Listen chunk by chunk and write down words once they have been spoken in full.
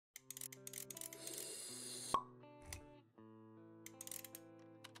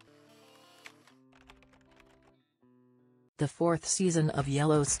The fourth season of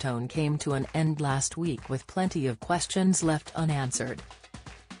Yellowstone came to an end last week with plenty of questions left unanswered.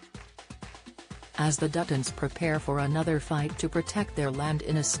 As the Duttons prepare for another fight to protect their land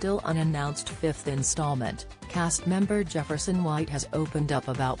in a still unannounced fifth installment, cast member Jefferson White has opened up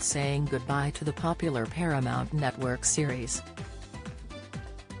about saying goodbye to the popular Paramount Network series.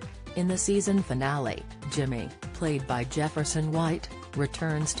 In the season finale, Jimmy, played by Jefferson White,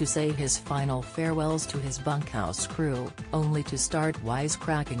 returns to say his final farewells to his bunkhouse crew, only to start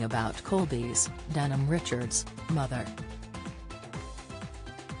wisecracking about Colby's, Denham Richards, mother.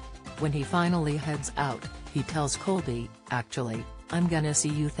 When he finally heads out, he tells Colby, "Actually, I'm gonna see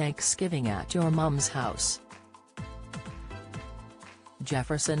you Thanksgiving at your mom's house."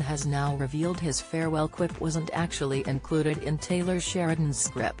 Jefferson has now revealed his farewell quip wasn't actually included in Taylor Sheridan's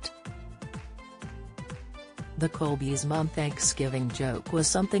script. "The Colby's mom Thanksgiving joke was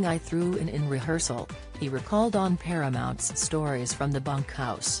something I threw in rehearsal," he recalled on Paramount's Stories from the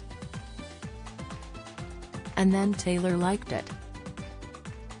Bunkhouse. "And then Taylor liked it."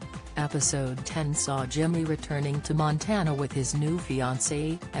 Episode 10 saw Jimmy returning to Montana with his new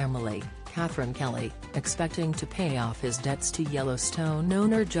fiancée, Emily, Catherine Kelly, expecting to pay off his debts to Yellowstone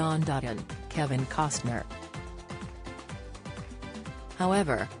owner John Dutton, Kevin Costner.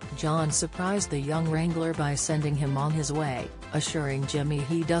 However, John surprised the young wrangler by sending him on his way, assuring Jimmy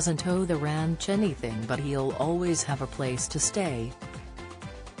he doesn't owe the ranch anything but he'll always have a place to stay.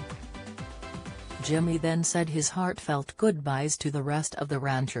 Jimmy then said his heartfelt goodbyes to the rest of the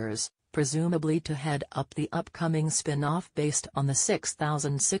ranchers, presumably to head up the upcoming spin-off based on the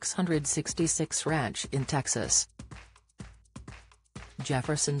 6,666 ranch in Texas.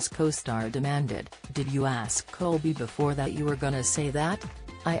 Jefferson's co-star demanded, "Did you ask Colby before that you were gonna say that?"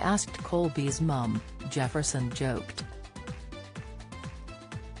 "I asked Colby's mom," Jefferson joked.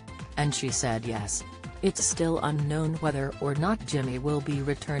 "And she said yes." It's still unknown whether or not Jimmy will be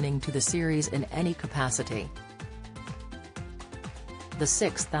returning to the series in any capacity. The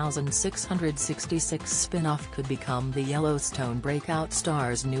 6,666 spin-off could become the Yellowstone breakout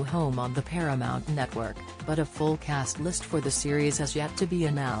star's new home on the Paramount Network, but a full cast list for the series has yet to be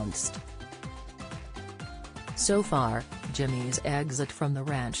announced. So far, Jimmy's exit from the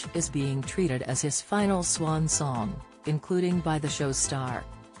ranch is being treated as his final swan song, including by the show's star.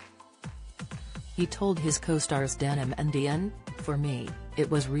 He told his co-stars Denham and Ian, "For me, it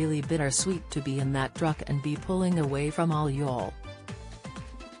was really bittersweet to be in that truck and be pulling away from all y'all."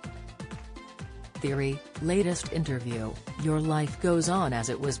 Theory, latest interview, "Your life goes on as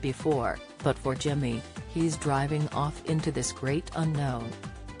it was before, but for Jimmy, he's driving off into this great unknown."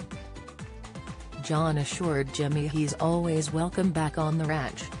 John assured Jimmy he's always welcome back on the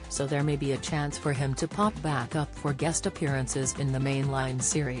ranch, so there may be a chance for him to pop back up for guest appearances in the mainline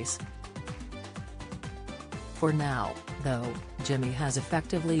series. For now, though, Jimmy has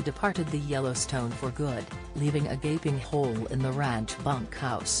effectively departed the Yellowstone for good, leaving a gaping hole in the ranch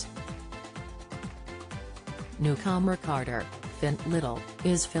bunkhouse. Newcomer Carter, Finn Little,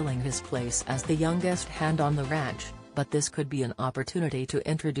 is filling his place as the youngest hand on the ranch, but this could be an opportunity to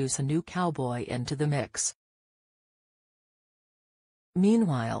introduce a new cowboy into the mix.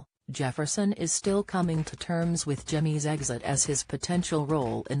 Meanwhile, Jefferson is still coming to terms with Jimmy's exit as his potential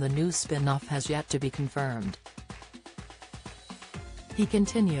role in the new spin-off has yet to be confirmed. He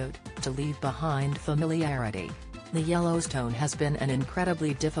continued, "To leave behind familiarity. The Yellowstone has been an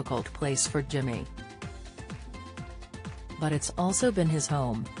incredibly difficult place for Jimmy. But it's also been his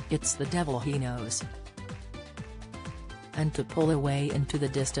home, it's the devil he knows. And to pull away into the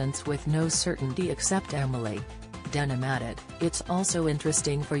distance with no certainty except Emily." Denham added, "It's also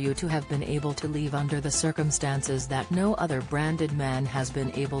interesting for you to have been able to leave under the circumstances that no other branded man has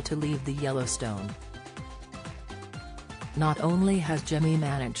been able to leave the Yellowstone." Not only has Jimmy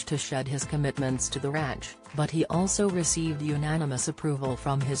managed to shed his commitments to the ranch, but he also received unanimous approval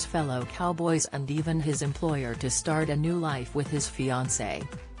from his fellow cowboys and even his employer to start a new life with his fiancée.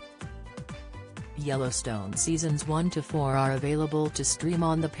 Yellowstone Seasons 1 to 4 are available to stream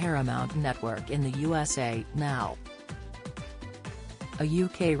on the Paramount Network in the USA now. A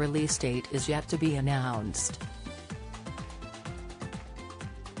UK release date is yet to be announced.